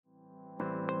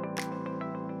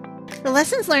The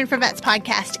Lessons Learned for Vets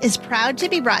podcast is proud to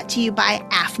be brought to you by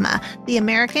AFMA, the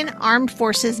American Armed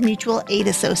Forces Mutual Aid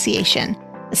Association.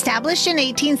 Established in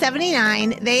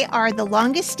 1879, they are the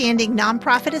longest-standing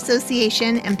nonprofit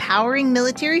association empowering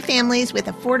military families with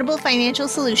affordable financial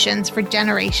solutions for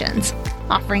generations,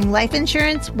 offering life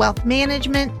insurance, wealth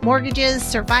management, mortgages,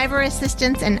 survivor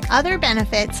assistance, and other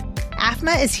benefits.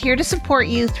 AFMA is here to support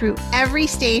you through every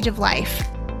stage of life.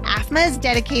 AFMA is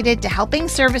dedicated to helping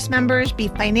service members be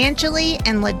financially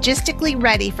and logistically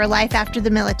ready for life after the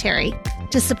military.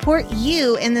 To support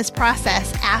you in this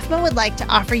process, AFMA would like to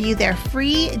offer you their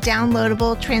free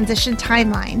downloadable transition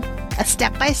timeline, a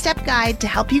step-by-step guide to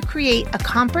help you create a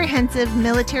comprehensive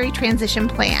military transition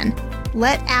plan.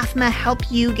 Let AFMA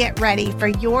help you get ready for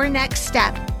your next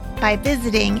step by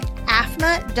visiting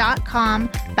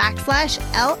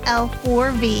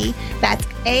afma.com/LL4V. That's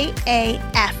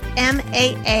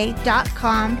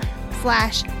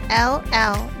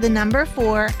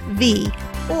AAFMAA.com/LL4V,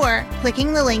 or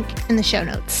clicking the link in the show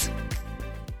notes.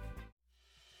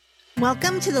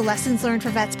 Welcome to the Lessons Learned for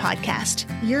Vets podcast,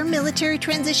 your military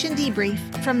transition debrief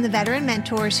from the veteran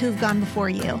mentors who've gone before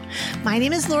you. My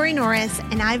name is Lori Norris,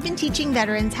 and I've been teaching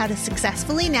veterans how to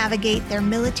successfully navigate their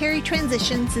military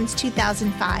transition since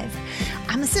 2005.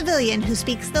 I'm a civilian who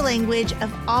speaks the language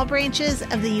of all branches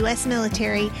of the U.S.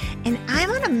 military, and I'm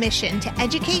on a mission to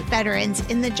educate veterans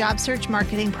in the job search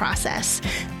marketing process.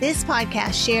 This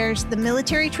podcast shares the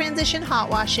military transition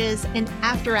hot washes and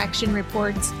after-action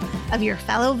reports of your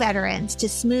fellow veterans to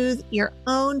smooth your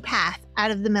own path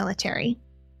out of the military.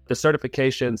 The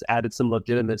certifications added some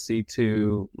legitimacy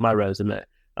to my resume.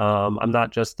 I'm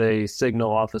not just a signal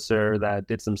officer that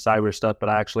did some cyber stuff, but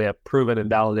I actually have proven and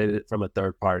validated it from a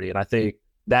third party. And I think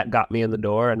that got me in the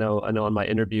door. I know in my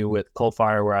interview with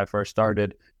Coalfire, where I first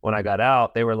started, when I got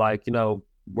out, they were like,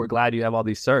 we're glad you have all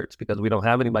these certs because we don't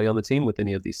have anybody on the team with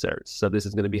any of these certs. So this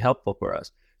is going to be helpful for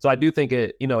us. So I do think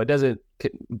it doesn't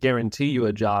guarantee you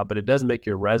a job, but it does make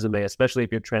your resume, especially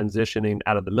if you're transitioning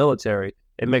out of the military,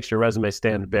 it makes your resume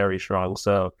stand very strong.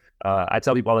 So I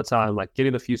tell people all the time, like,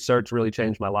 getting a few certs really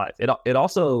changed my life. It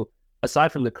also,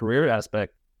 aside from the career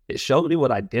aspect, it showed me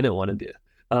what I didn't want to do.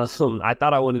 I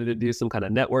thought I wanted to do some kind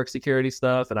of network security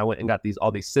stuff, and I went and got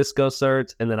all these Cisco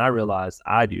certs, and then I realized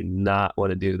I do not want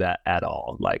to do that at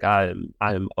all. Like, I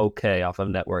am okay off of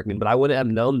networking, but I wouldn't have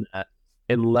known that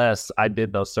unless I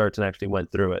did those certs and actually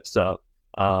went through it. So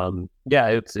getting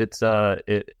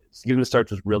the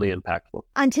certs was really impactful.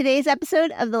 On today's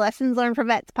episode of the Lessons Learned for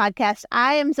Vets podcast,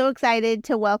 I am so excited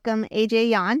to welcome AJ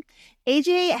Yawn.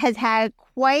 AJ has had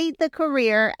quite the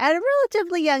career at a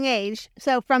relatively young age.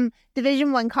 So from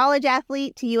Division I college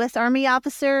athlete to U.S. Army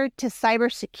officer to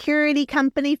cybersecurity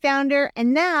company founder,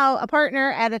 and now a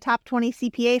partner at a top 20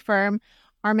 CPA firm,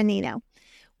 Armanino.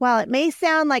 While it may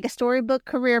sound like a storybook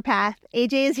career path,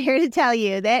 AJ is here to tell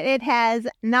you that it has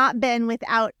not been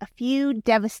without a few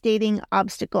devastating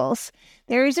obstacles.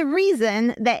 There is a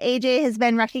reason that AJ has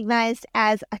been recognized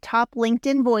as a top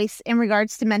LinkedIn voice in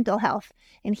regards to mental health.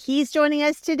 And he's joining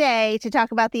us today to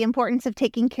talk about the importance of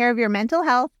taking care of your mental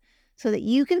health so that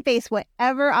you can face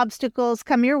whatever obstacles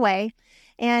come your way,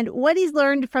 and what he's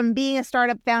learned from being a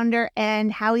startup founder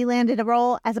and how he landed a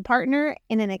role as a partner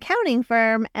in an accounting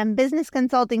firm and business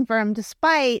consulting firm,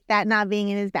 despite that not being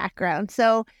in his background.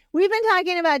 So we've been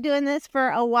talking about doing this for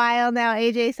a while now,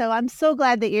 AJ, so I'm so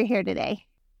glad that you're here today.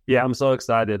 Yeah, I'm so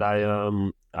excited. I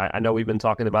know we've been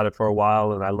talking about it for a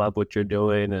while, and I love what you're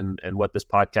doing and what this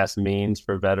podcast means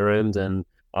for veterans, and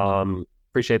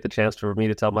appreciate the chance for me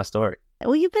to tell my story.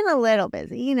 Well, you've been a little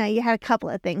busy. You had a couple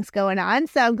of things going on,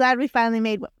 so I'm glad we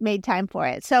finally made time for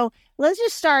it. So let's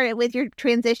just start it with your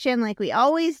transition like we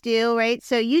always do, right?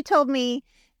 So you told me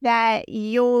that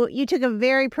you took a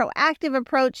very proactive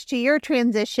approach to your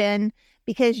transition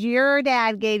because your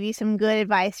dad gave you some good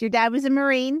advice. Your dad was a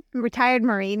retired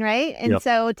Marine, right? And Yep.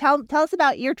 So tell us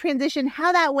about your transition,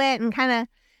 how that went, and kind of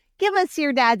give us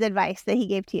your dad's advice that he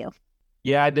gave to you.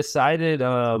 Yeah, I decided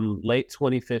late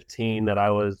 2015 that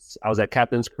I was at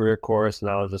Captain's Career Course,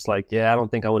 and I was just like, yeah, I don't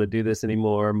think I want to do this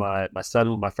anymore. My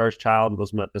son, my first child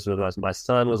my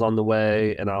son was on the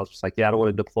way, and I was just like, yeah, I don't want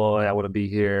to deploy. I want to be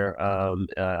here. I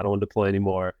don't want to deploy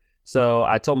anymore. So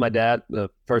I told my dad, the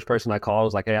first person I called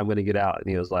was like, hey, I'm going to get out. And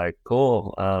he was like,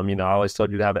 cool. I always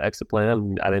told you to have an exit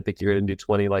plan. I didn't think you were going to do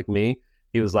 20 like me.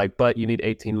 He was like, but you need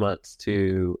 18 months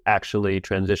to actually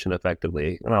transition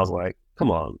effectively. And I was like, come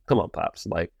on, Pops.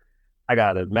 Like, I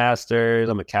got a master's.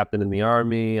 I'm a captain in the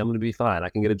Army. I'm going to be fine. I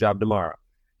can get a job tomorrow.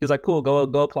 He was like, cool, go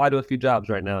apply to a few jobs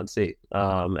right now and see.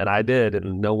 And I did,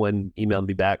 and no one emailed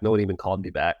me back. No one even called me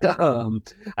back. I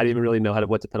didn't even really know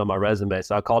what to put on my resume.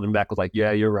 So I called him back, was like,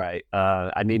 yeah, you're right.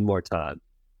 I need more time.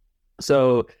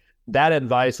 So that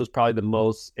advice was probably the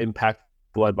most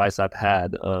impactful advice I've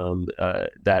had,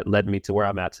 that led me to where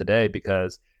I'm at today,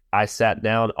 because I sat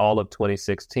down all of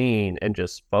 2016 and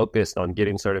just focused on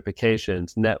getting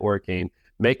certifications, networking,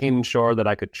 making sure that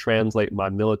I could translate my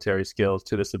military skills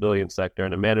to the civilian sector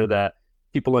in a manner that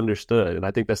people understood. And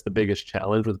I think that's the biggest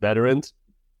challenge with veterans.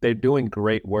 They're doing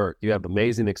great work. You have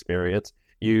amazing experience.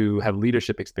 You have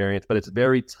leadership experience, but it's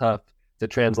very tough to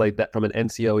translate that from an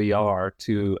NCOER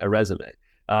to a resume,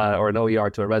 or an OER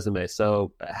to a resume.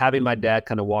 So having my dad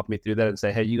kind of walk me through that and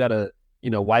say, hey, you got to,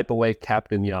 wipe away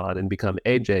Captain Yawn and become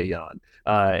AJ Yawn,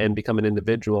 and become an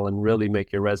individual and really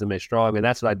make your resume strong. And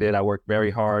that's what I did. I worked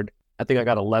very hard. I think I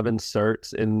got 11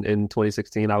 certs in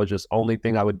 2016. I was just, only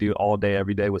thing I would do all day,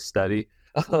 every day was study.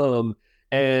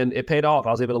 And it paid off.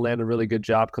 I was able to land a really good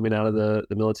job coming out of the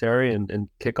military and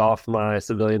kick off my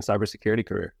civilian cybersecurity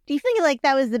career. Do you think like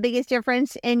that was the biggest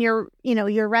difference in your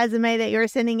resume that you were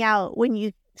sending out when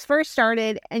you first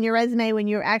started and your resume when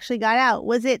you actually got out?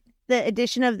 Was it the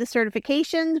addition of the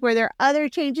certifications? Were there other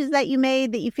changes that you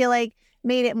made that you feel like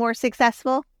made it more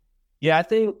successful? Yeah, I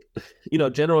think,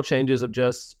 general changes of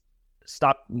just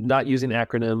stop not using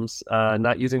acronyms,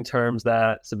 not using terms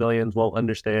that civilians won't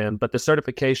understand, but the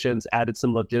certifications added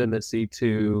some legitimacy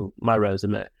to my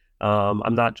resume.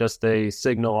 I'm not just a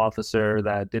signal officer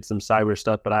that did some cyber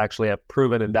stuff, but I actually have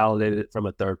proven and validated it from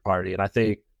a third party. And I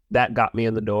think that got me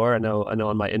in the door. I know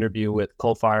in my interview with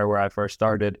Coalfire, where I first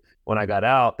started, when I got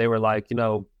out, they were like,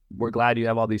 we're glad you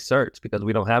have all these certs because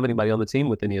we don't have anybody on the team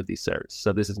with any of these certs.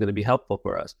 So this is going to be helpful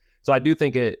for us. So I do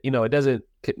think it doesn't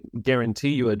guarantee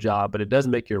you a job, but it does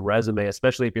make your resume,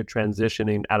 especially if you're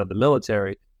transitioning out of the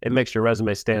military, it makes your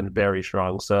resume stand very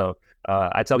strong. So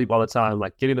I tell people all the time,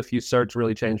 like, getting a few certs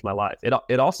really changed my life.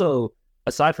 It also,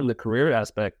 aside from the career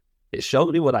aspect, it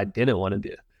showed me what I didn't want to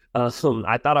do.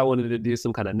 I thought I wanted to do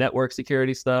some kind of network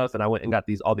security stuff, and I went and got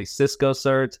all these Cisco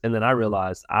certs, and then I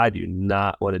realized I do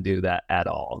not want to do that at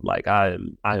all. Like, I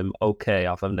am okay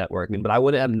off of networking, but I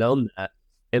wouldn't have known that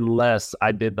unless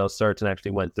I did those certs and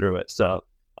actually went through it. So,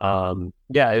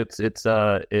 it's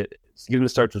getting the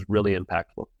certs was really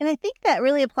impactful. And I think that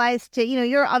really applies to,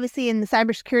 you're obviously in the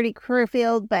cybersecurity career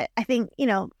field, but I think,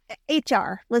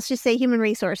 HR, let's just say human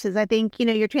resources. I think,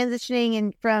 you're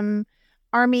transitioning from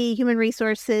Army human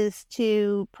resources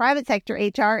to private sector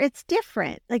HR. It's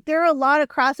different. Like, there are a lot of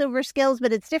crossover skills,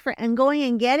 but it's different. And going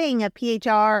and getting a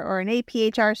PHR or an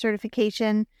APHR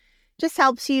certification just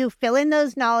helps you fill in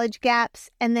those knowledge gaps,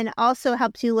 and then also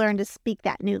helps you learn to speak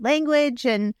that new language.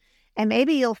 And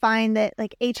maybe you'll find that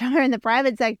like HR in the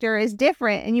private sector is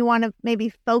different and you want to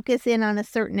maybe focus in on a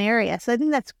certain area. So I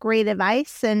think that's great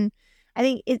advice. And I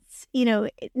think it's,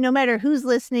 no matter who's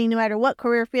listening, no matter what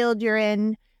career field you're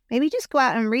in, maybe just go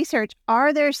out and research,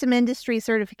 are there some industry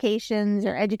certifications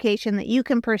or education that you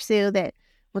can pursue that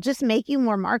will just make you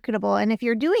more marketable? And if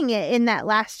you're doing it in that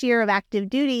last year of active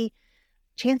duty,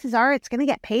 chances are it's going to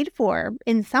get paid for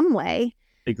in some way.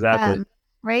 Exactly.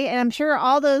 Right. And I'm sure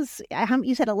all those,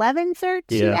 you said 11 certs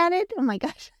you added? Oh my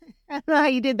gosh. I don't know how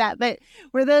you did that, but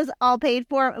were those all paid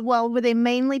for? Well, were they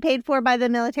mainly paid for by the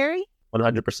military?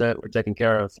 100% were taken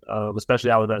care of.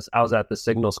 Especially I was at the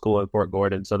Signal School in Fort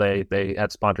Gordon, so they had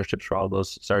sponsorships for all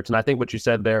those certs. And I think what you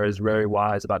said there is very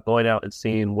wise about going out and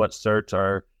seeing what certs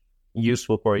are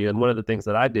useful for you. And one of the things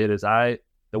that I did is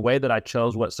the way that I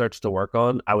chose what certs to work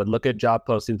on, I would look at job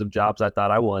postings of jobs I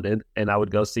thought I wanted, and I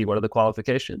would go see what are the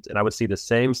qualifications. And I would see the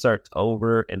same certs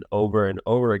over and over and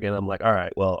over again. I'm like, all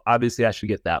right, well, obviously I should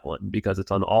get that one because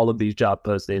it's on all of these job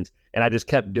postings. And I just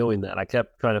kept doing that. I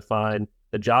kept trying to find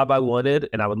the job I wanted,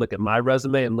 and I would look at my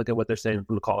resume and look at what they're saying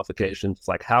from the qualifications. It's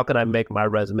like, how can I make my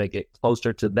resume get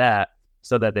closer to that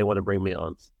so that they want to bring me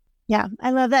on? Yeah,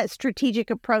 I love that strategic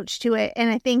approach to it. And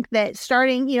I think that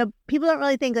starting, people don't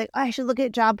really think like, oh, I should look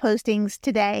at job postings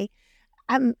today.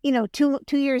 I'm, 2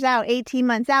 years out, 18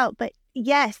 months out. But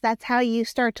yes, that's how you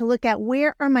start to look at,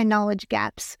 where are my knowledge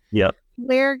gaps? Yep.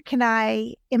 Where can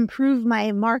I improve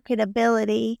my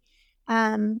marketability?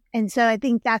 And so I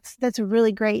think that's a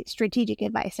really great strategic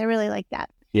advice. I really like that.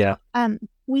 Yeah.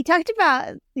 We talked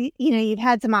about, you've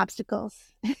had some obstacles,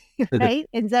 right?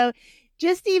 And so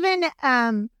just even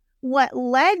what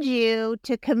led you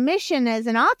to commission as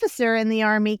an officer in the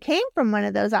Army came from one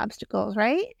of those obstacles,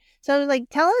 right? So like,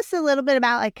 tell us a little bit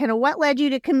about like kind of what led you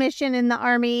to commission in the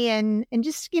Army and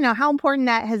just, how important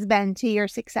that has been to your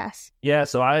success. Yeah,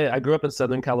 so I grew up in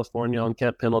Southern California on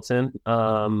Camp Pendleton.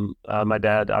 My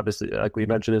dad, obviously, like we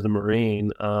mentioned, is a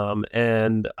Marine.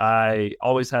 And I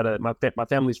always had my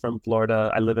family's from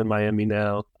Florida. I live in Miami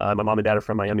now. My mom and dad are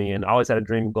from Miami, and I always had a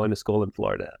dream of going to school in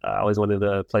Florida. I always wanted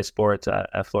to play sports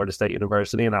at Florida State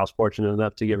University, and I was fortunate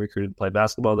enough to get recruited to play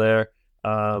basketball there.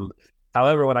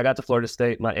 However, when I got to Florida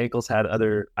State, my ankles had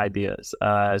other ideas.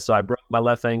 So I broke my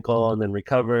left ankle and then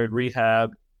recovered,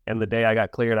 rehabbed, and the day I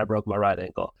got cleared, I broke my right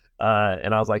ankle.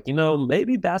 And I was like,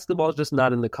 maybe basketball is just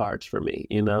not in the cards for me.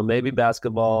 Maybe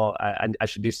basketball, I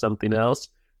should do something else.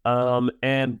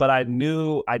 But I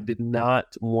knew I did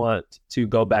not want to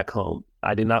go back home.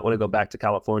 I did not want to go back to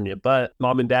California, but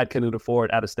mom and dad couldn't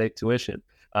afford out-of-state tuition.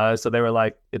 So they were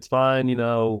like, it's fine. We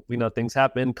know things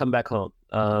happen. Come back home.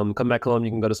 Come back home.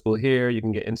 You can go to school here. You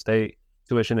can get in-state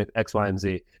tuition at X, Y, and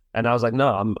Z. And I was like, no,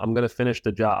 I'm going to finish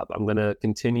the job. I'm going to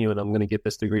continue, and I'm going to get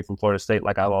this degree from Florida State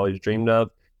like I've always dreamed of.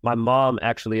 My mom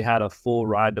actually had a full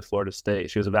ride to Florida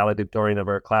State. She was a valedictorian of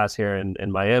her class here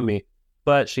in Miami,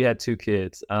 but she had 2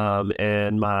 kids.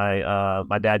 And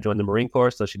my dad joined the Marine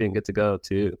Corps, so she didn't get to go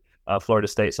to Florida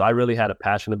State. So I really had a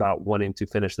passion about wanting to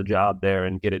finish the job there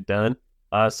and get it done.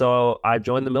 So I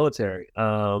joined the military.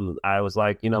 I was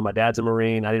like, my dad's a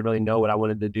Marine. I didn't really know what I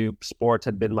wanted to do. Sports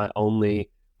had been my only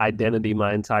identity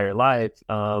my entire life.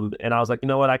 And I was like, you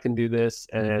know what, I can do this.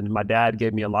 And my dad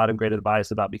gave me a lot of great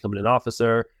advice about becoming an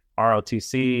officer,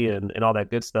 ROTC, and all that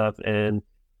good stuff. And,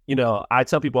 I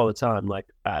tell people all the time, like,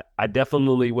 I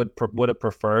definitely would have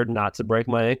preferred not to break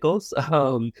my ankles.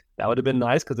 That would have been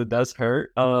nice because it does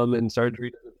hurt. And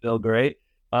surgery doesn't feel great.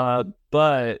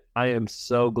 But I am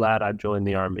so glad I joined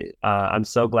the Army. I'm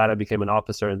so glad I became an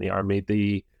officer in the Army.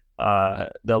 The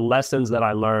lessons that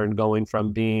I learned going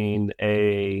from being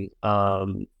a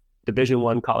Division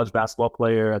I college basketball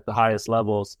player at the highest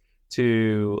levels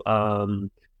to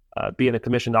being a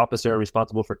commissioned officer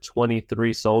responsible for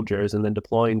 23 soldiers and then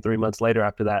deploying 3 months later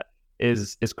after that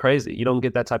is crazy. You don't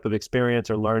get that type of experience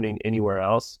or learning anywhere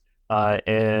else.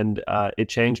 And it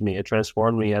changed me. It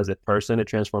transformed me as a person. It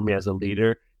transformed me as a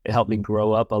leader. It helped me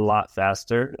grow up a lot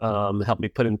faster. It helped me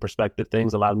put in perspective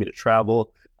things, allowed me to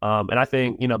travel. And I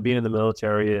think, being in the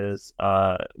military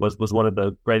was one of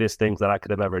the greatest things that I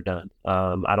could have ever done.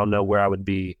 I don't know where I would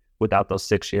be without those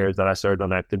 6 years that I served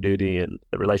on active duty and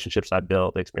the relationships I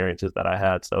built, the experiences that I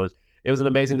had. So it was an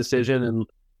amazing decision.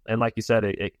 And like you said,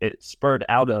 it spurred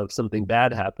out of something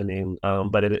bad happening,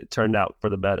 but it turned out for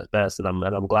the best. And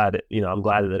I'm glad I'm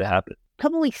glad that it happened. A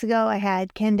couple weeks ago, I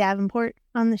had Ken Davenport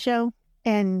on the show,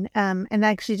 and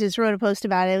actually just wrote a post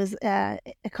about it. It was a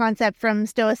concept from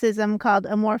Stoicism called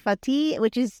amor fati,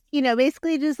 which is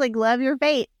basically just like love your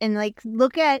fate and like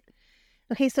look at,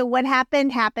 okay, so what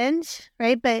happened,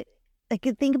 right? But like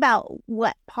think about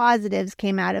what positives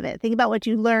came out of it. Think about what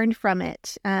you learned from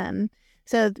it.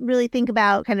 So really think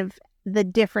about kind of the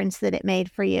difference that it made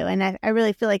for you. And I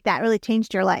really feel like that really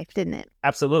changed your life, didn't it?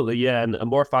 Absolutely. Yeah. And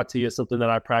amor fati is something that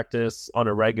I practice on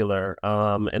a regular.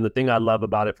 And the thing I love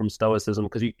about it from Stoicism,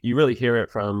 because you really hear it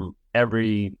from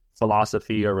every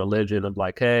philosophy or religion of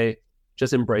like, hey,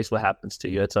 just embrace what happens to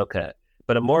you. It's okay.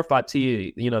 But amor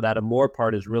fati, that amor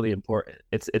part is really important.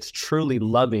 It's truly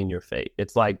loving your fate.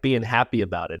 It's like being happy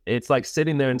about it. It's like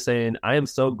sitting there and saying, I am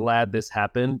so glad this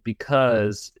happened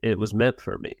because it was meant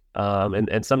for me.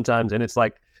 And sometimes, and it's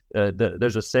like,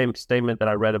 there's a same statement that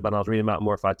I read about when I was reading about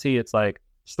amor fati. It's like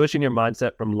switching your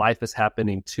mindset from life is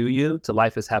happening to you to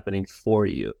life is happening for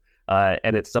you.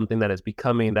 And it's something that is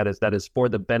becoming, that is for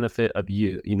the benefit of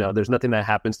you. There's nothing that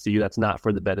happens to you that's not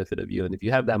for the benefit of you. And if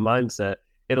you have that mindset,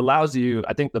 it allows you,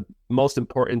 I think the most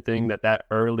important thing that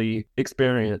early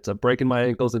experience of breaking my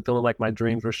ankles and feeling like my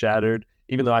dreams were shattered,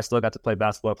 even though I still got to play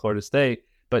basketball at Florida State,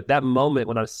 but that moment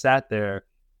when I sat there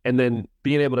and then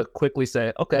being able to quickly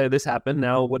say, okay, this happened,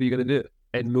 now what are you going to do?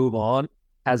 And move on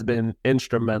has been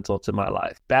instrumental to my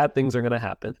life. Bad things are going to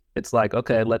happen. It's like,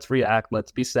 okay, let's react,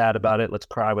 let's be sad about it, let's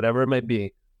cry, whatever it may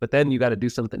be. But then you got to do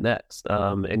something next.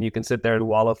 And you can sit there and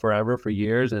wallow forever for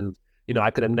years. And I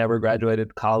could have never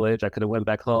graduated college. I could have went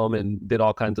back home and did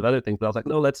all kinds of other things. But I was like,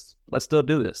 no, let's still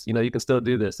do this. You can still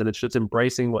do this. And it's just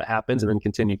embracing what happens and then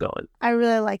continue going. I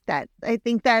really like that. I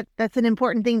think that's an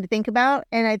important thing to think about.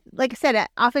 And like I said,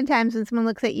 oftentimes when someone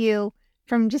looks at you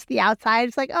from just the outside,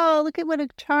 it's like, oh, look at what a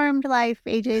charmed life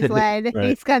AJ's led. Right.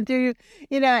 He's gone through,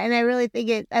 and I really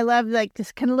think I love like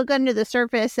just kind of look under the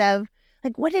surface of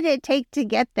like, what did it take to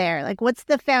get there? Like, what's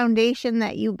the foundation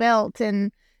that you built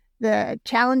and the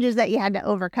challenges that you had to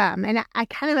overcome. And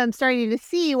I'm starting to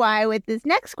see why with this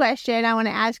next question, I want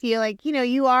to ask you, like,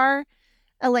 you are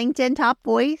a LinkedIn top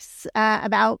voice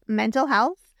about mental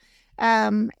health.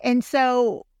 And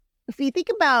so if you think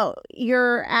about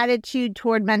your attitude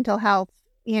toward mental health,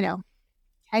 10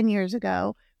 years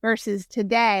ago versus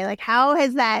today, like how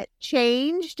has that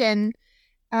changed, and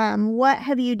what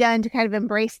have you done to kind of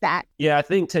embrace that? Yeah, I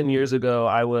think 10 years ago,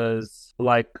 I was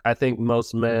like, I think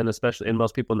most men, especially, and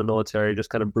most people in the military, just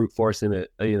kind of brute forcing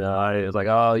it. I was like,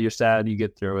 oh, you're sad, you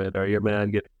get through it, or you're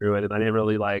mad, get through it. And I didn't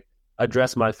really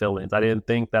address my feelings. I didn't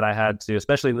think that I had to,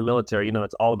 especially in the military,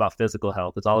 it's all about physical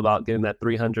health. It's all about getting that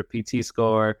 300 PT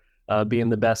score, being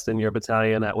the best in your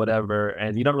battalion at whatever.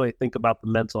 And you don't really think about the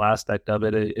mental aspect of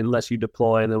it unless you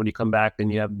deploy. And then when you come back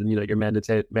and you have, your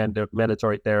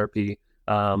mandatory therapy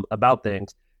about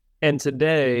things. And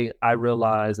today I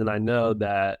realize and I know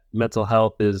that mental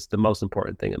health is the most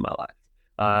important thing in my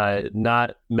life.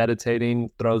 Not meditating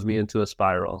throws me into a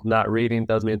spiral. Not reading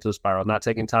throws me into a spiral. Not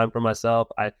taking time for myself.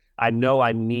 I know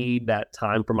I need that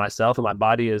time for myself, and my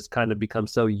body has kind of become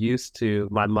so used to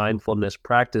my mindfulness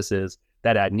practices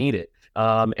that I need it.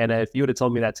 And if you would have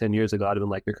told me that 10 years ago, I'd have been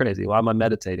like, you're crazy. Why am I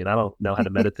meditating? I don't know how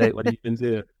to meditate. What do you even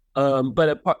do?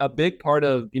 But a big part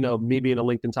of, me being a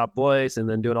LinkedIn top voice and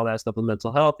then doing all that stuff with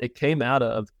mental health, it came out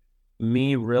of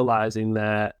me realizing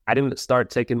that I didn't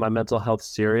start taking my mental health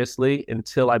seriously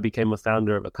until I became a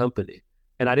founder of a company.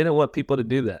 And I didn't want people to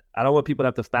do that. I don't want people to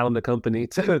have to found a company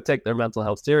to take their mental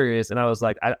health serious. And I was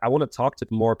like, I want to talk to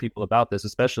more people about this,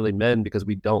 especially men, because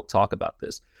we don't talk about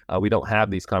this. We don't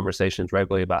have these conversations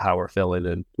regularly about how we're feeling,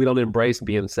 and we don't embrace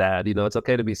being sad. It's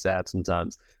okay to be sad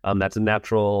sometimes. That's a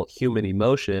natural human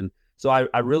emotion. So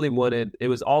I really wanted, it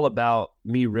was all about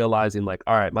me realizing all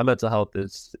right, my mental health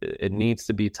it needs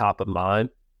to be top of mind.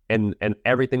 And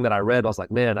everything that I read, I was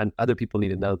like, man, other people need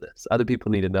to know this. Other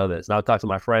people need to know this. And I would talk to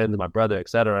my friends and my brother, et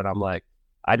cetera. And I'm like,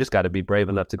 I just got to be brave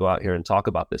enough to go out here and talk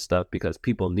about this stuff because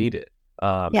people need it.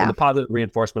 And the positive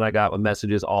reinforcement I got with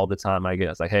messages all the time I get,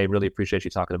 it's like, hey, really appreciate you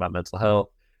talking about mental health.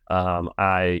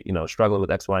 I, struggling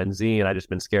with X, Y, and Z, and I just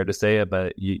been scared to say it,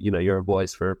 but you're a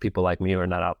voice for people like me who are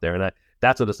not out there. And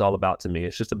that's what it's all about to me.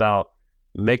 It's just about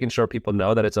making sure people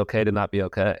know that it's okay to not be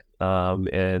okay.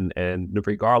 And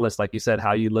regardless, like you said,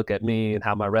 how you look at me and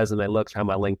how my resume looks, how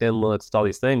my LinkedIn looks, all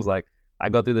these things, I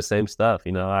go through the same stuff.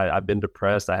 I've been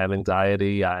depressed. I have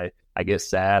anxiety. I get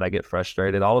sad. I get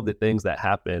frustrated, all of the things that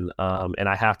happen. And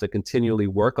I have to continually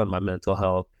work on my mental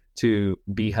health to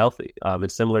be healthy.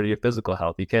 It's similar to your physical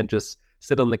health. You can't just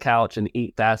sit on the couch and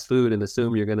eat fast food and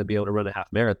assume you're going to be able to run a half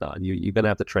marathon. You're going to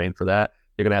have to train for that.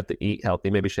 You're going to have to eat healthy,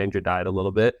 maybe change your diet a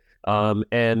little bit.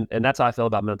 And that's how I feel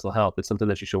about mental health. It's something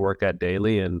that you should work at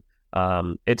daily. And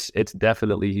it's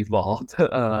definitely evolved.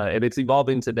 And it's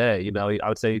evolving today. I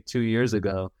would say 2 years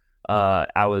ago,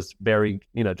 I was very,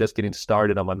 just getting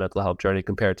started on my mental health journey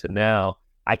compared to now.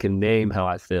 I can name how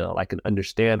I feel. I can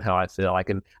understand how I feel.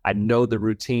 I know the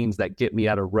routines that get me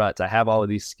out of ruts. I have all of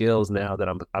these skills now that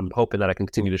I'm hoping that I can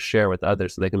continue to share with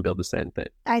others so they can build the same thing.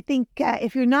 I think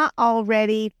if you're not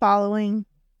already following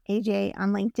AJ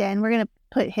on LinkedIn, we're going to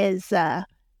put his LinkedIn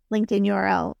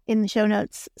URL in the show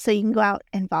notes so you can go out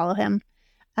and follow him.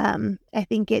 I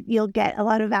think you'll get a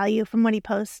lot of value from what he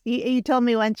posts. You told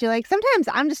me once, you're like, sometimes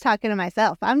I'm just talking to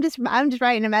myself. I'm just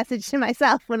writing a message to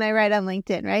myself when I write on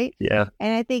LinkedIn, right? Yeah.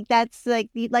 And I think that's like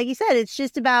you said, it's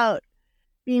just about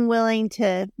being willing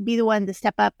to be the one to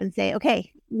step up and say,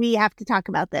 okay, we have to talk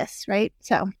about this, right?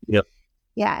 So, yep.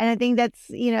 Yeah. And I think that's,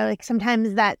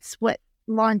 sometimes that's what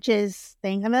launches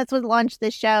things. I mean, that's what launched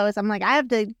this show is I'm like, I have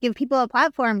to give people a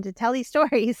platform to tell these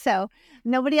stories. So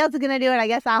nobody else is going to do it. I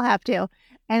guess I'll have to.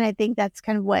 And I think that's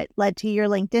kind of what led to your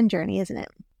LinkedIn journey, isn't it?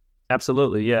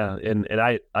 Absolutely. Yeah. And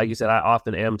I, like you said, I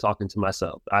often am talking to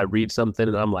myself. I read something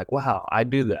and I'm like, wow, I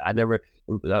do that.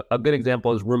 A good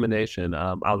example is rumination.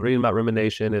 I was reading about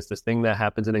rumination. It's this thing that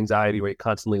happens in anxiety where you're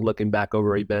constantly looking back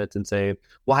over events and saying,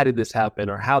 why did this happen?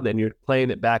 Or how then you're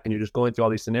playing it back and you're just going through all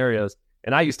these scenarios.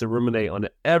 And I used to ruminate on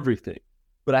everything,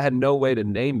 but I had no way to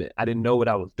name it. I didn't know what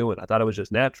I was doing. I thought it was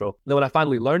just natural. Then when I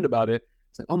finally learned about it,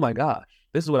 it's like, oh my gosh,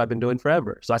 this is what I've been doing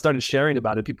forever. So I started sharing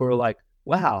about it. People were like,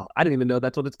 wow, I didn't even know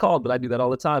that's what it's called, but I do that all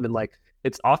the time. And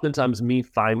it's oftentimes me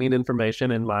finding information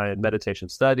in my meditation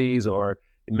studies or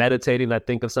meditating. I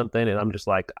think of something and I'm just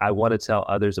like, I want to tell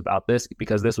others about this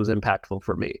because this was impactful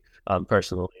for me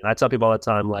personally. And I tell people all the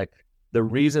time, the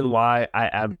reason why I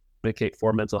advocate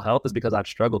for mental health is because I've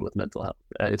struggled with mental health.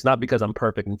 It's not because I'm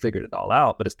perfect and figured it all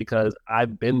out, but it's because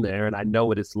I've been there and I know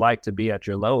what it's like to be at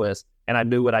your lowest. And I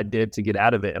knew what I did to get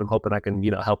out of it. And I'm hoping I can,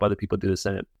 help other people do the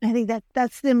same. I think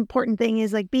that's the important thing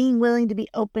is being willing to be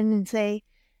open and say,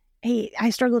 hey, I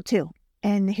struggle too.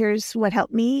 And here's what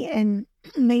helped me. And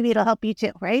maybe it'll help you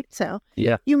too, right? So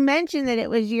Yeah. you mentioned that it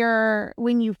was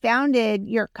when you founded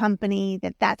your company,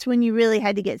 that's when you really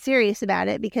had to get serious about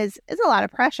it, because it's a lot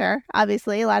of pressure,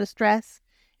 obviously, a lot of stress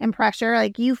and pressure.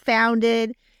 Like, you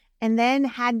founded and then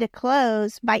had to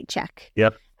close Bite Check.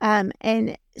 Yep.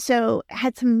 And so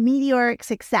had some meteoric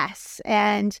success.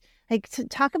 And like, to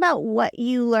talk about what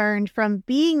you learned from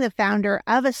being the founder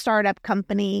of a startup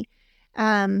company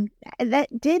that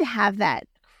did have that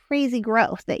crazy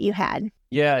growth that you had.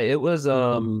 Yeah, it was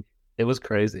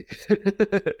crazy.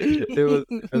 It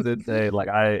was insane. Like,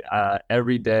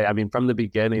 every day, I mean, from the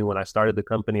beginning when I started the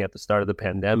company at the start of the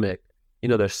pandemic,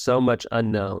 there's so much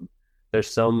unknown. There's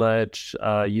so much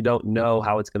you don't know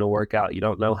how it's going to work out. You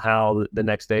don't know how the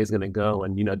next day is going to go.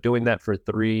 And, doing that for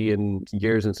 3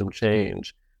 years and some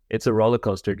change, it's a roller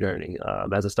coaster journey.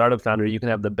 As a startup founder, you can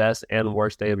have the best and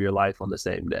worst day of your life on the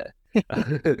same day.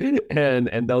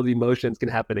 and those emotions can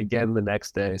happen again the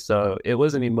next day. So it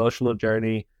was an emotional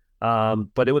journey,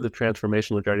 but it was a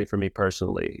transformational journey for me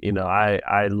personally.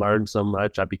 I learned so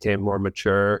much. I became more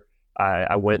mature.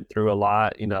 I went through a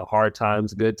lot, hard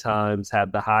times, good times,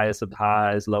 had the highest of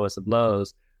highs, lowest of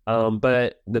lows.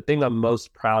 But the thing I'm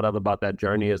most proud of about that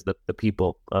journey is the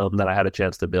people that I had a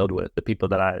chance to build with, the people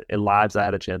in lives I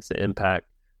had a chance to impact,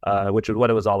 which is what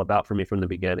it was all about for me from the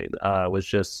beginning, was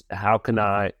just how can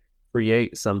I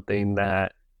create something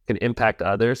that can impact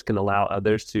others, can allow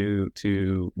others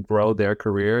to grow their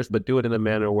careers, but do it in a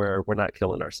manner where we're not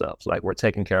killing ourselves. Like, we're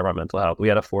taking care of our mental health. We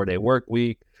had a 4-day work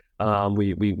week.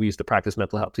 We used to practice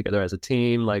mental health together as a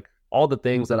team. Like, all the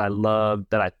things that I loved,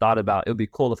 that I thought about, it would be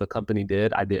cool if a company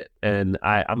did, I did. And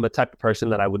I'm the type of person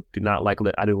that I do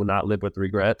not live with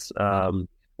regrets.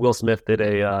 Will Smith did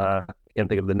I can't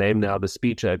think of the name now, the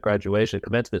speech at graduation,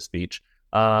 commencement speech.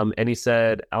 And he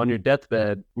said, on your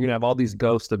deathbed, you're going to have all these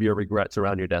ghosts of your regrets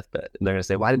around your deathbed. And they're going to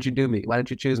say, why didn't you do me? Why didn't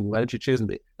you choose me? Why didn't you choose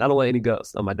me? I don't want any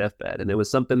ghosts on my deathbed. And it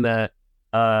was something that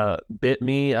bit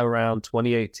me around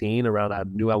 2018. I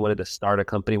knew I wanted to start a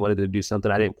company, wanted to do something.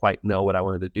 I didn't quite know what I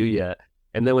wanted to do yet.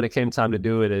 And then when it came time to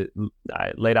do it,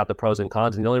 I laid out the pros and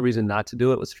cons. And the only reason not to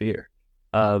do it was fear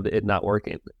of it not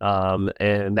working.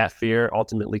 And that fear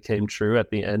ultimately came true at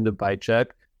the end of Bite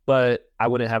Check. But I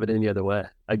wouldn't have it any other way.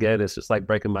 Again, it's just like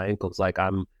breaking my ankles. Like,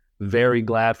 I'm very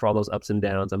glad for all those ups and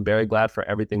downs. I'm very glad for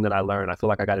everything that I learned. I feel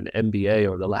like I got an MBA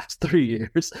over the last 3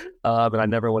 years, and I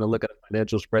never want to look at a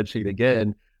financial spreadsheet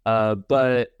again.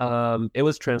 But it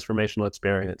was transformational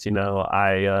experience.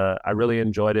 I really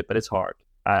enjoyed it, but it's hard.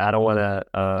 I don't want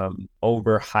to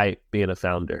overhype being a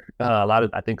founder.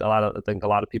 I think a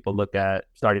lot of people look at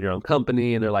starting your own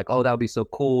company and they're like, oh, that would be so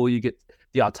cool. You get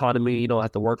the autonomy. You don't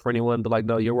have to work for anyone. But like,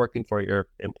 no, you're working for your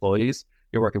employees.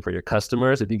 You're working for your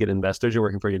customers. If you get investors, you're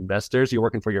working for your investors. You're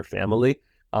working for your family.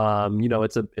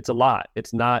 It's a lot.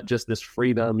 It's not just this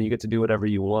freedom. You get to do whatever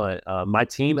you want. My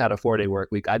team had a 4-day work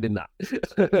week. I did not.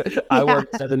 I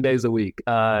worked 7 days a week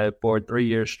for 3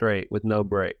 years straight with no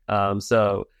break.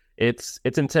 So it's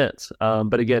intense.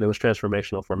 But again, it was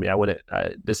transformational for me.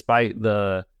 Despite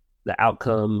the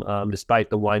outcome, despite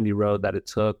the windy road that it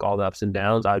took, all the ups and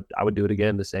downs, I would do it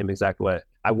again the same exact way.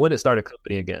 I wouldn't start a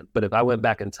company again, but if I went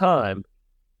back in time,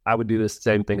 I would do the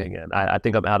same thing again. I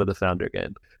think I'm out of the founder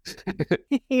game.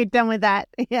 You're done with that.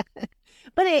 Yeah.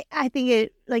 But I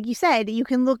think like you said, you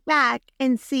can look back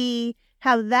and see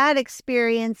how that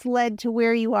experience led to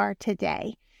where you are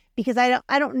today. Because I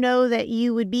don't know that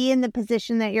you would be in the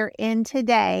position that you're in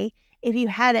today if you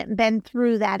hadn't been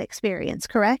through that experience,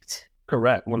 correct?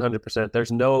 Correct,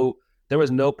 100%. There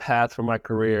was no path for my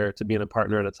career to being a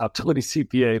partner at a top 20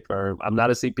 CPA firm. I'm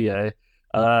not a CPA.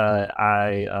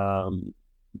 I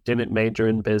didn't major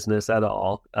in business at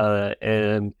all.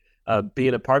 And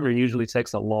being a partner usually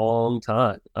takes a long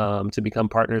time to become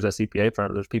partners at CPA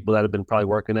firms. There's people that have been probably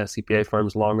working at CPA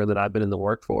firms longer than I've been in the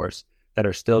workforce that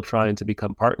are still trying to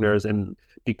become partners. And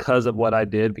because of what I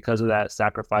did, because of that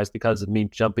sacrifice, because of me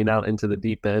jumping out into the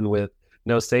deep end with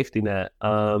no safety net,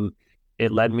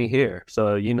 it led me here.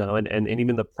 So, and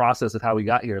even the process of how we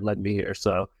got here led me here.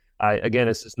 So again,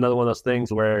 it's just another one of those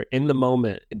things where in the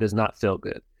moment, it does not feel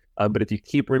good. But if you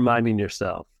keep reminding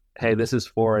yourself, hey, this is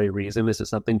for a reason, this is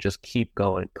something, just keep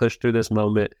going, push through this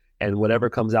moment, and whatever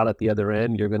comes out at the other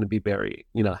end, you're going to be very,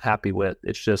 happy with.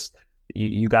 It's just,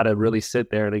 you got to really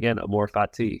sit there and again, amor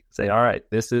fati, say, all right,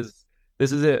 this is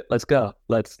this is it. Let's go.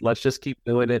 Let's just keep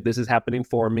doing it. This is happening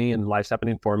for me, and life's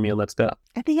happening for me, and let's go.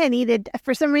 I think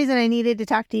for some reason, I needed to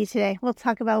talk to you today. We'll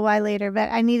talk about why later,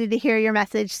 but I needed to hear your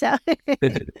message. So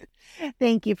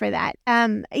thank you for that.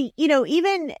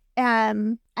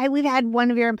 We've had one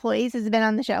of your employees has been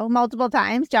on the show multiple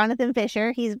times, Jonathan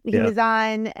Fisher. He was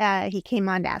on, he came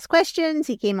on to ask questions.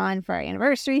 He came on for our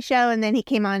anniversary show, and then he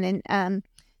came on and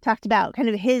talked about kind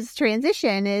of his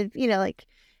transition of,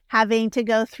 having to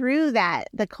go through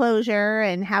the closure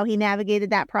and how he navigated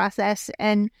that process.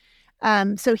 And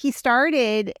so he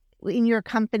started in your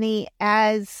company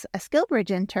as a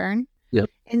SkillBridge intern. Yep.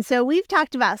 And so we've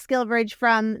talked about SkillBridge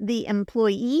from the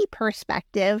employee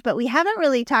perspective, but we haven't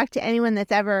really talked to anyone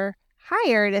that's ever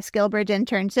hired a SkillBridge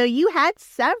intern. So you had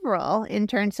several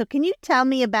interns. So can you tell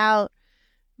me about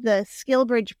the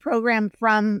SkillBridge program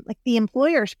from the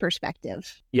employer's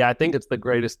perspective? Yeah, I think it's the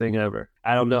greatest thing ever.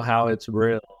 I don't know how it's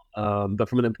real. But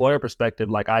from an employer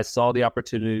perspective, I saw the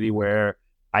opportunity where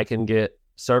I can get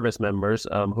service members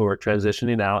who are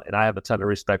transitioning out. And I have a ton of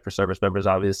respect for service members,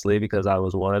 obviously, because I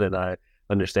was one and I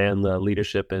understand the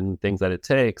leadership and things that it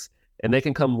takes. And they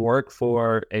can come work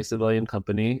for a civilian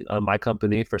company, my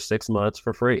company, for 6 months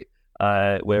for free,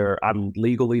 where I'm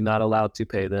legally not allowed to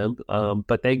pay them.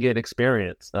 But they get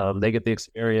experience. They get the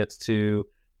experience to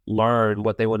learn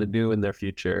what they want to do in their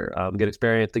future, get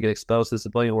experience to get exposed to the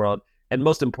civilian world. And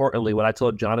most importantly, what I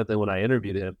told Jonathan when I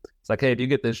interviewed him, it's like, hey, if you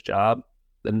get this job,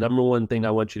 the number one thing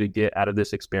I want you to get out of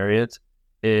this experience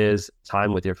is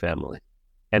time with your family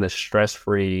and a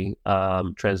stress-free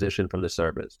transition from the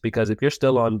service. Because if you're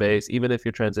still on base, even if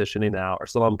you're transitioning out or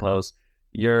still on post,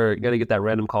 you're going to get that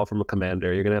random call from a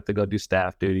commander. You're going to have to go do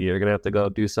staff duty. You're going to have to go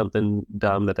do something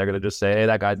dumb that they're going to just say, hey,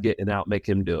 that guy's getting out, make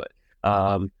him do it.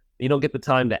 You don't get the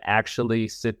time to actually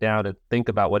sit down and think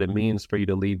about what it means for you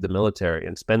to leave the military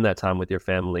and spend that time with your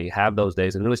family, have those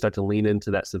days, and really start to lean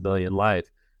into that civilian life.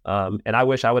 And I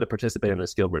wish I would have participated in the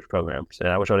SkillBridge program, and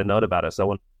I wish I would have known about it. So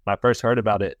when I first heard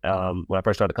about it, when I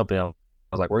first started the company, I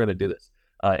was like, we're going to do this.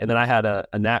 And then I had a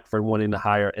knack for wanting to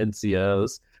hire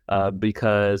NCOs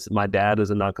because my dad is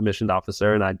a non-commissioned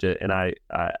officer, and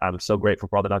I'm so grateful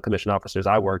for all the non-commissioned officers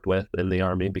I worked with in the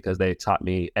Army because they taught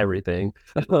me everything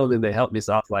and they helped me.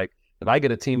 So I was like, if I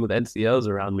get a team with NCOs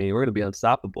around me, we're going to be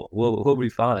unstoppable. We'll be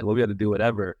fine. We'll be able to do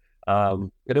whatever.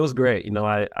 And it was great.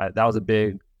 That was a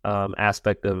big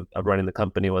aspect of running the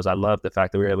company was I love the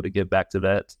fact that we were able to give back to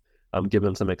vets, give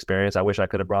them some experience. I wish I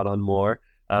could have brought on more.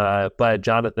 But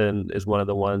Jonathan is one of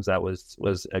the ones that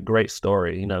was a great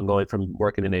story, going from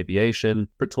working in aviation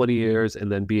for 20 years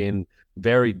and then being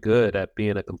very good at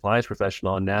being a compliance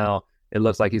professional. And now it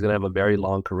looks like he's going to have a very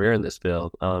long career in this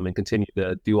field and continue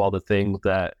to do all the things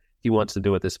that he wants to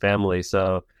do with his family.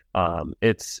 So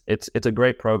it's a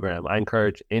great program. I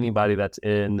encourage anybody that's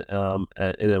in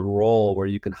a role where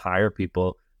you can hire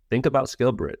people, think about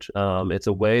SkillBridge. It's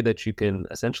a way that you can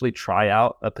essentially try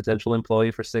out a potential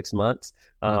employee for 6 months.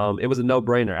 It was a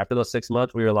no-brainer. After those 6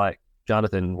 months, we were like,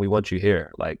 Jonathan, we want you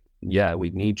here. Yeah, we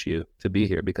need you to be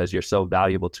here because you're so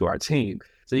valuable to our team.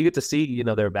 So you get to see,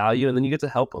 their value, and then you get to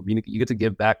help them. You get to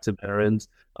give back to veterans,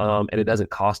 and it doesn't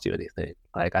cost you anything.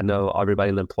 I know everybody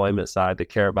in the employment side, they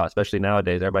care about, especially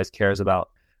nowadays, everybody cares about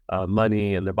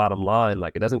money and their bottom line.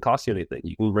 It doesn't cost you anything.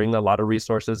 You can bring a lot of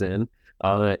resources in,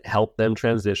 help them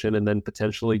transition, and then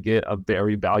potentially get a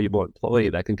very valuable employee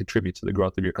that can contribute to the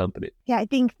growth of your company. Yeah, I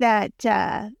think that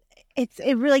it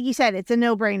really, like you said, it's a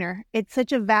no-brainer. It's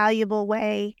such a valuable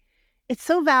way. It's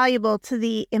so valuable to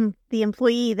the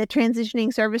employee, the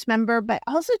transitioning service member, but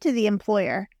also to the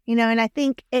employer, and I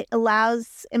think it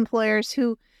allows employers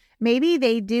who maybe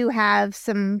they do have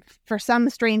for some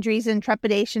strange reason,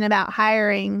 trepidation about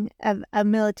hiring a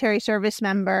military service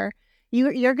member.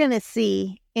 You're going to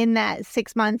see in that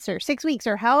 6 months or 6 weeks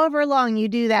or however long you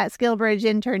do that SkillBridge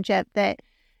internship that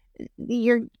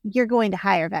you're going to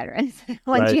hire veterans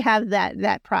once you have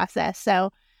that process.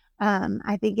 So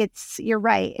I think you're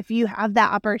right. If you have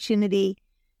that opportunity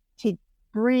to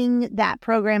bring that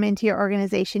program into your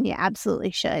organization, you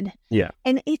absolutely should. Yeah.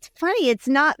 And it's funny, it's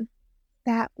not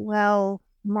that well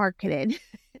marketed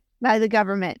by the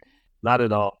government. Not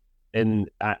at all. And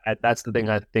that's the thing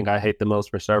I think I hate the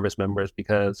most for service members,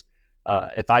 because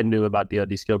if I knew about DoD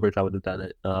SkillBridge, I would have done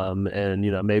it.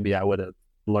 And, maybe I would have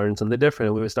learned something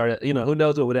different. We would start, who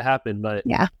knows what would have happened, but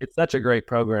yeah, it's such a great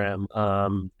program.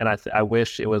 And I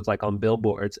wish it was on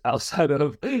billboards outside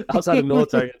of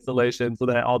military installations so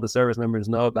that all the service members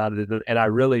know about it. And I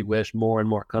really wish more and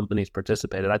more companies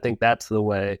participated. I think that's the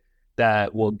way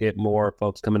that will get more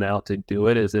folks coming out to do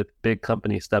it, is if big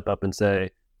companies step up and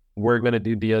say, we're going to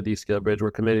do DoD SkillBridge.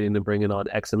 We're committing to bringing on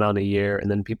X amount a year,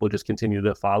 and then people just continue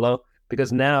to follow.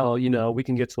 because now, we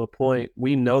can get to a point,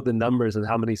 we know the numbers and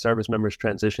how many service members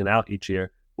transition out each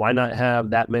year. Why not have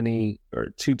that many or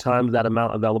 2 times that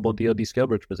amount available DoD skill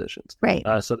bridge positions? Right.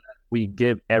 So that we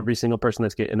give every single person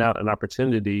that's getting out an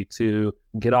opportunity to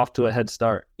get off to a head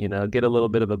start, get a little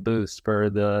bit of a boost for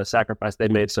the sacrifice they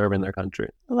made serving their country.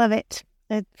 Love it.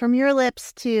 From your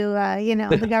lips to,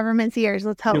 the government's ears,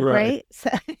 let's hope, right? So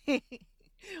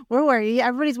we're worried.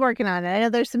 Everybody's working on it. I know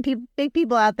there's some big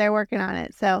people out there working on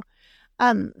it. So,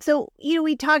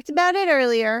 we talked about it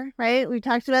earlier, right? We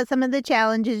talked about some of the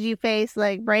challenges you face,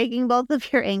 like breaking both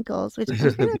of your ankles, which I'm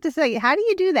going to have to say, how do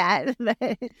you do that?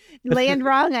 Land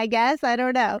wrong, I guess. I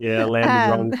don't know. Yeah,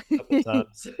 landed wrong a couple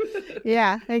times.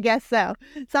 Yeah, I guess so.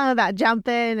 Something about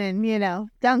jumping and,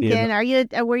 dunking.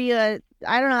 Yeah. Were you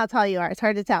I don't know how tall you are. It's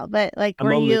hard to tell, but like,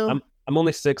 I'm only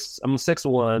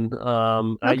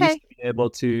 6'1". I used to be able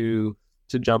to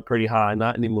jump pretty high.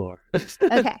 Not anymore.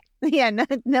 Okay. Yeah,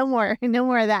 no more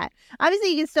of that. Obviously,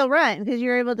 you can still run because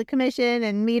you're able to commission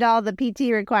and meet all the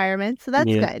PT requirements. So that's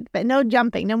good. But no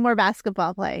jumping, no more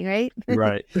basketball playing, right?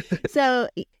 Right. So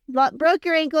broke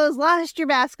your ankles, lost your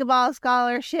basketball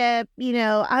scholarship.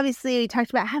 Obviously, we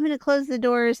talked about having to close the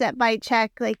doors at Bite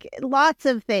Check, like lots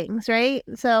of things, right?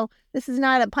 So this is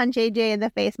not a punch AJ in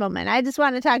the face moment. I just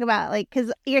want to talk about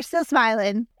because you're still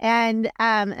smiling. And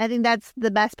I think that's the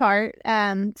best part.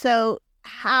 So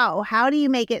how do you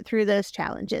make it through those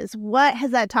challenges? What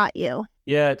has that taught you?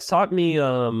 Yeah, it's taught me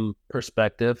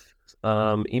perspective.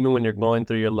 Even when you're going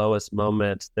through your lowest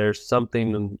moments, there's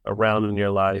something around in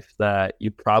your life that you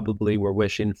probably were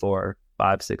wishing for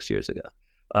 5-6 years ago.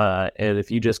 And if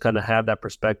you just kind of have that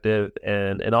perspective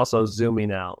and also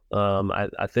zooming out,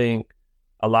 I think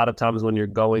a lot of times when you're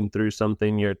going through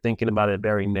something, you're thinking about it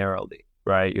very narrowly,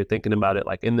 right? You're thinking about it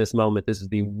like, in this moment, this is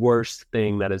the worst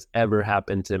thing that has ever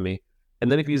happened to me.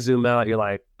 And then if you zoom out, you're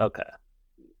like, okay.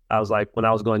 I was like, when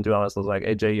I was going through all this, I was like,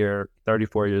 AJ, you're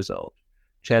 34 years old.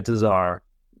 Chances are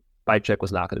Bite Check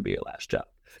was not going to be your last job.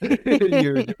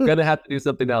 You're going to have to do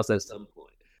something else at some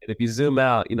point. And if you zoom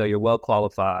out, you're well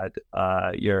qualified.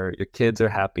 Your kids are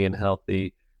happy and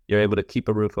healthy. You're able to keep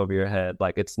a roof over your head.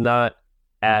 Like, it's not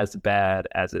as bad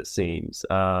as it seems.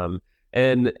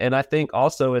 And I think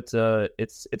also it's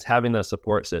having a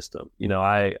support system.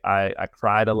 I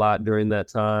cried a lot during that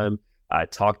time. I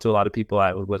talked to a lot of people.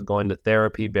 I was going to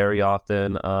therapy very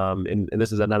often. And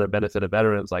this is another benefit of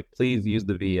veterans. Like, please use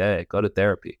the VA. Go to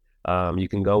therapy. You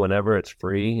can go whenever. It's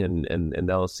free, and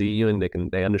they'll see you, and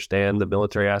they understand the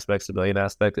military aspect, civilian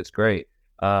aspect. It's great.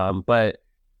 But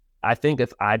I think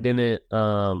if I didn't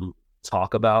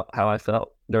talk about how I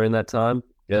felt during that time,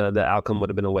 the outcome would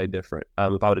have been way different.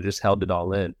 If I would have just held it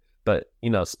all in. But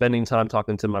spending time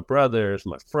talking to my brothers,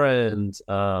 my friends,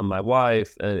 my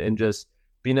wife, and just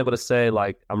being able to say,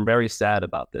 like, I'm very sad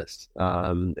about this.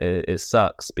 It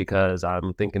sucks because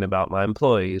I'm thinking about my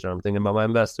employees, or I'm thinking about my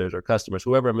investors or customers,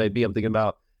 whoever it may be. I'm thinking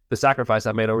about the sacrifice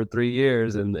I made over 3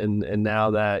 years, and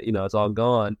now that it's all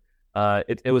gone.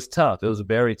 It was tough. It was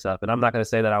very tough, and I'm not going to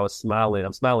say that I was smiling.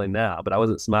 I'm smiling now, but I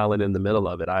wasn't smiling in the middle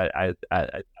of it. I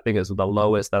think it's the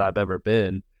lowest that I've ever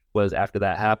been was after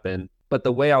that happened. But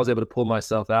the way I was able to pull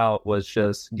myself out was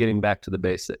just getting back to the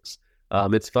basics.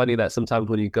 It's funny that sometimes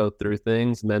when you go through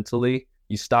things mentally,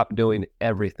 you stop doing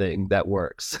everything that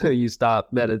works. You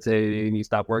stop meditating, you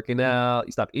stop working out,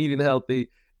 you stop eating healthy,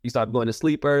 you stop going to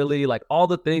sleep early, like all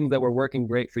the things that were working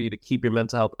great for you to keep your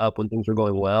mental health up when things were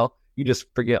going well, you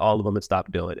just forget all of them and stop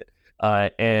doing it.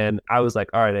 And I was like,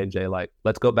 all right, AJ, like,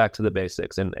 let's go back to the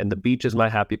basics. And the beach is my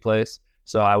happy place.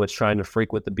 So I was trying to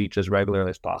frequent the beach as regularly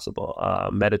as possible.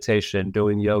 Meditation,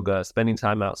 doing yoga, spending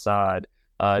time outside.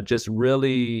 Just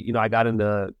really, I got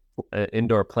into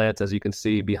indoor plants, as you can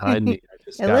see behind me.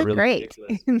 It looked really great.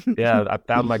 Yeah, I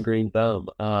found my green thumb.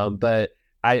 But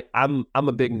I'm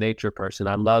a big nature person.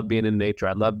 I love being in nature.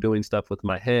 I love doing stuff with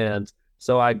my hands.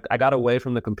 So I got away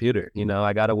from the computer.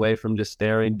 I got away from just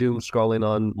doom scrolling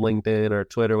on LinkedIn or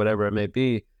Twitter, whatever it may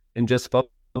be, and just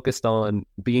focused on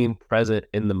being present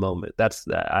in the moment.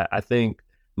 I think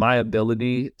my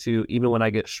ability to, even when I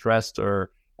get stressed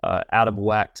or out of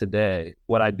whack today,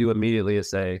 what I do immediately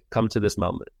is say, come to this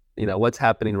moment. What's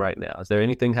happening right now? Is there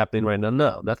anything happening right now?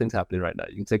 No, nothing's happening right now.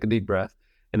 You can take a deep breath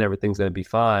and everything's going to be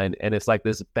fine. And it's like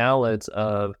this balance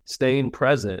of staying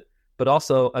present, but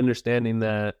also understanding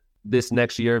that this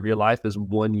next year of your life is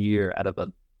 1 year out of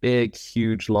a big,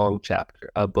 huge, long chapter,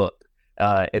 a book.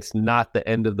 It's not the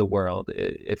end of the world.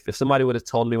 If somebody would have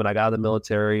told me when I got out of the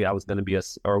military, I was going to be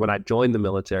or when I joined the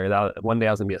military, that one day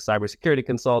I was going to be a cybersecurity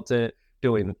consultant,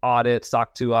 doing audits,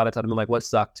 SOC 2 audits. I'd been like, what's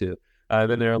SOC 2? And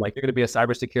then they're like, you're going to be a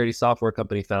cybersecurity software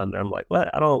company founder. I'm like, what?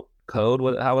 I don't code?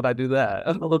 How would I do that?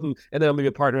 And then I'm going to be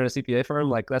a partner in a CPA firm.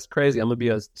 Like, that's crazy. I'm going to be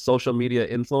a social media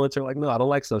influencer. Like, no, I don't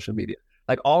like social media.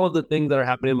 Like, all of the things that are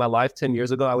happening in my life 10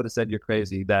 years ago, I would have said, you're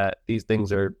crazy that these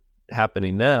things are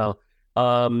happening now.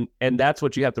 And that's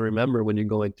what you have to remember when you're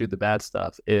going through the bad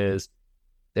stuff is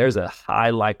there's a high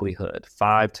likelihood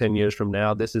 5-10 years from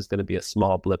now, this is going to be a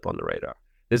small blip on the radar.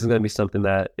 This is going to be something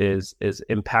that is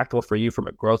impactful for you from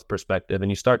a growth perspective.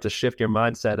 And you start to shift your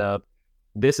mindset of,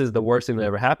 this is the worst thing that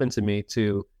ever happened to me,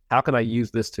 to how can I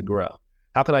use this to grow?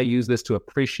 How can I use this to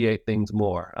appreciate things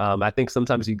more? I think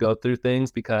sometimes you go through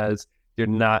things because you're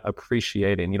not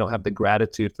appreciating. You don't have the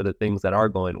gratitude for the things that are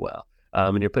going well.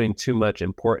 And you're putting too much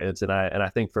importance. And I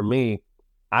think for me,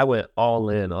 I went all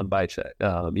in on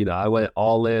ByteCheck. I went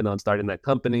all in on starting that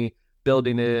company,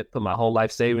 building it, put my whole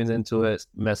life savings into it,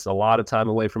 messed a lot of time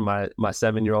away from my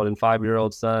 7-year-old and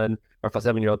 5-year-old son, or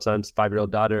 7-year-old son's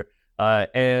 5-year-old daughter.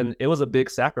 And it was a big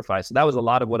sacrifice. So that was a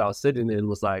lot of what I was sitting in,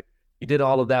 was like, you did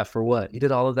all of that for what? You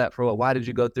did all of that for what? Why did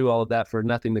you go through all of that for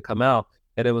nothing to come out?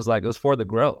 And it was like, it was for the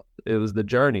growth. It was the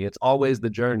journey. It's always the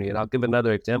journey. And I'll give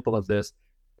another example of this.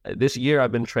 This year,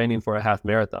 I've been training for a half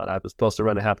marathon. I was supposed to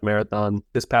run a half marathon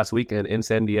this past weekend in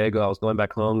San Diego. I was going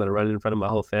back home, going to run it in front of my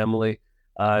whole family.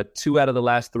 2 out of the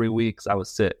last 3 weeks, I was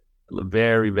sick,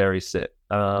 very, very sick.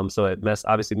 So it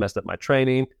obviously messed up my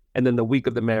training. And then the week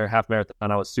of the half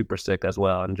marathon, I was super sick as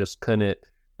well, and just couldn't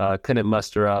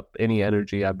muster up any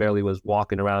energy. I barely was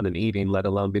walking around and eating, let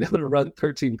alone being able to run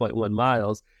 13.1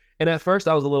 miles. And at first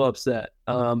I was a little upset.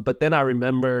 But then I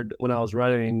remembered when I was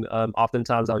running,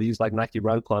 oftentimes I would use like Nike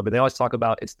Run Club, and they always talk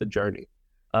about it's the journey.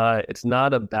 It's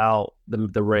not about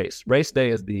the race. Race day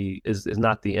is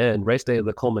not the end. Race day is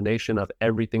the culmination of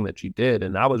everything that you did.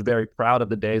 And I was very proud of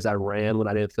the days I ran when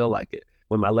I didn't feel like it,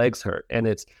 when my legs hurt. And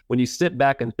it's when you sit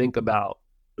back and think about,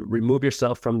 remove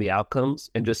yourself from the outcomes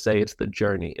and just say it's the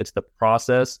journey. It's the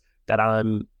process that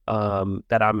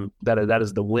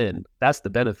is the win. That's the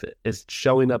benefit. It's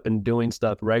showing up and doing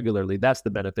stuff regularly. That's the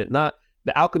benefit, not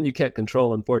the outcome you can't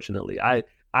control, unfortunately.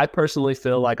 I personally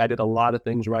feel like I did a lot of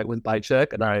things right with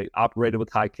ByteCheck, and I operated with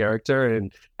high character,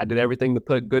 and I did everything to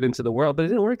put good into the world, but it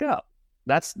didn't work out.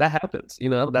 That happens.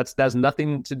 That's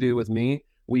nothing to do with me.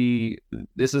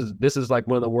 This is like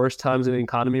one of the worst times in the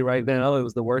economy right now. It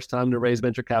was the worst time to raise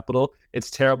venture capital.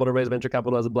 It's terrible to raise venture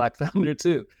capital as a Black founder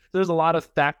too. There's a lot of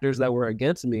factors that were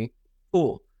against me.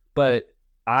 Cool. But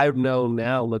I know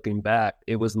now, looking back,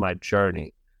 it was my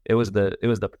journey. It was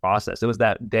the process. It was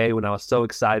that day when I was so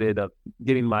excited of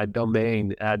getting my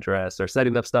domain address or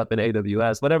setting up stuff in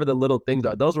AWS, whatever the little things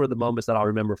are. Those were the moments that I'll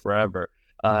remember forever.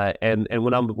 And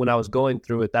when I was going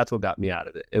through it, that's what got me out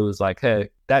of it. It was like, hey,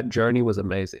 that journey was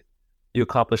amazing. You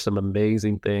accomplished some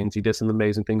amazing things. You did some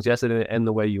amazing things. Yes, it didn't end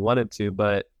the way you wanted to,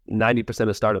 but 90%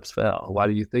 of startups fail. Why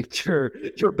do you think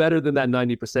you're better than that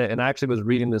 90%? And I actually was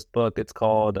reading this book. It's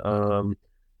called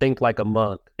Think Like a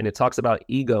Monk, and it talks about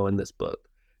ego in this book.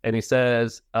 And he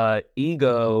says,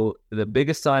 ego, the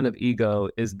biggest sign of ego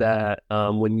is that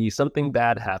when something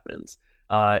bad happens,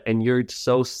 and you're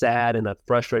so sad and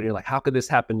frustrated, you're like, how could this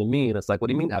happen to me? And it's like, what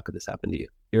do you mean, how could this happen to you?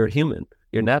 You're a human.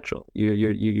 You're natural.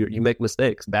 You make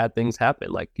mistakes. Bad things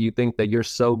happen. Like, you think that you're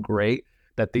so great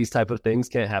that these type of things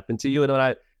can't happen to you? And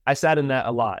when I sat in that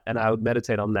a lot, and I would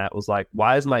meditate on that. Was like,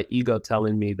 why is my ego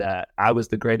telling me that I was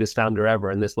the greatest founder ever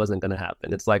and this wasn't going to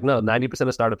happen? It's like, no, 90%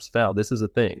 of startups fail. This is a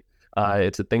thing.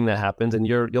 It's a thing that happens, and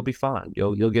you'll be fine.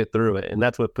 You'll get through it. And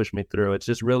that's what pushed me through. It's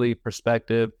just really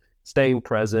perspective, staying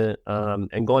present,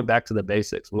 and going back to the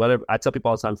basics. Whatever I tell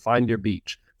people all the time, find your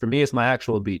beach. For me, it's my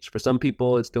actual beach. For some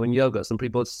people, it's doing yoga. Some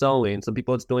people, it's sewing. Some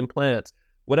people, it's doing plants.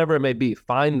 Whatever it may be,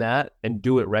 find that and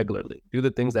do it regularly. Do the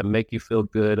things that make you feel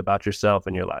good about yourself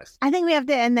and your life. I think we have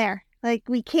to end there. Like,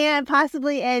 we can't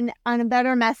possibly end on a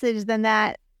better message than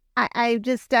that. I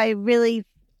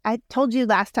told you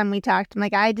last time we talked, I'm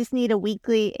like, I just need a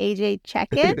weekly AJ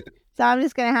check-in. So I'm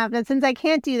just going to have to, since I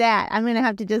can't do that, I'm going to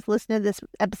have to just listen to this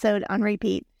episode on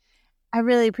repeat. I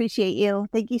really appreciate you.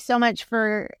 Thank you so much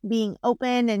for being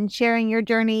open and sharing your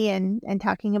journey and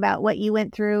talking about what you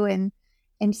went through and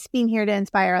just being here to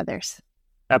inspire others.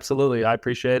 Absolutely. I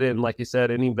appreciate it. And like you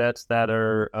said, any vets that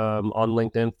are on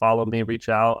LinkedIn, follow me, reach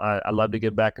out. I love to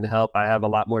get back and help. I have a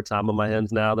lot more time on my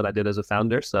hands now than I did as a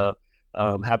founder. So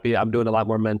happy. I'm doing a lot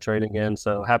more mentoring again.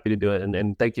 So happy to do it.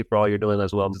 And thank you for all you're doing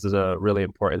as well. This is a really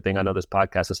important thing. I know this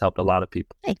podcast has helped a lot of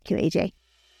people. Thank you, AJ.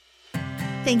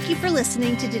 Thank you for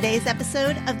listening to today's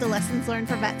episode of the Lessons Learned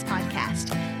for Vets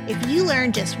podcast. If you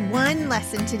learned just one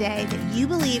lesson today that you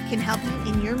believe can help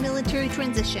you in your military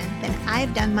transition, then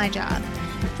I've done my job.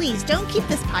 Please don't keep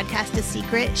this podcast a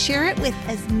secret. Share it with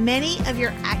as many of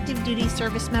your active duty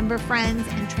service member friends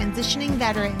and transitioning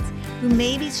veterans who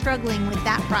may be struggling with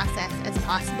that process as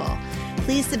possible.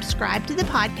 Please subscribe to the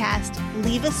podcast,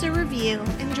 leave us a review,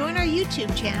 and join our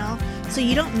YouTube channel so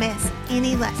you don't miss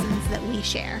any lessons that we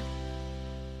share.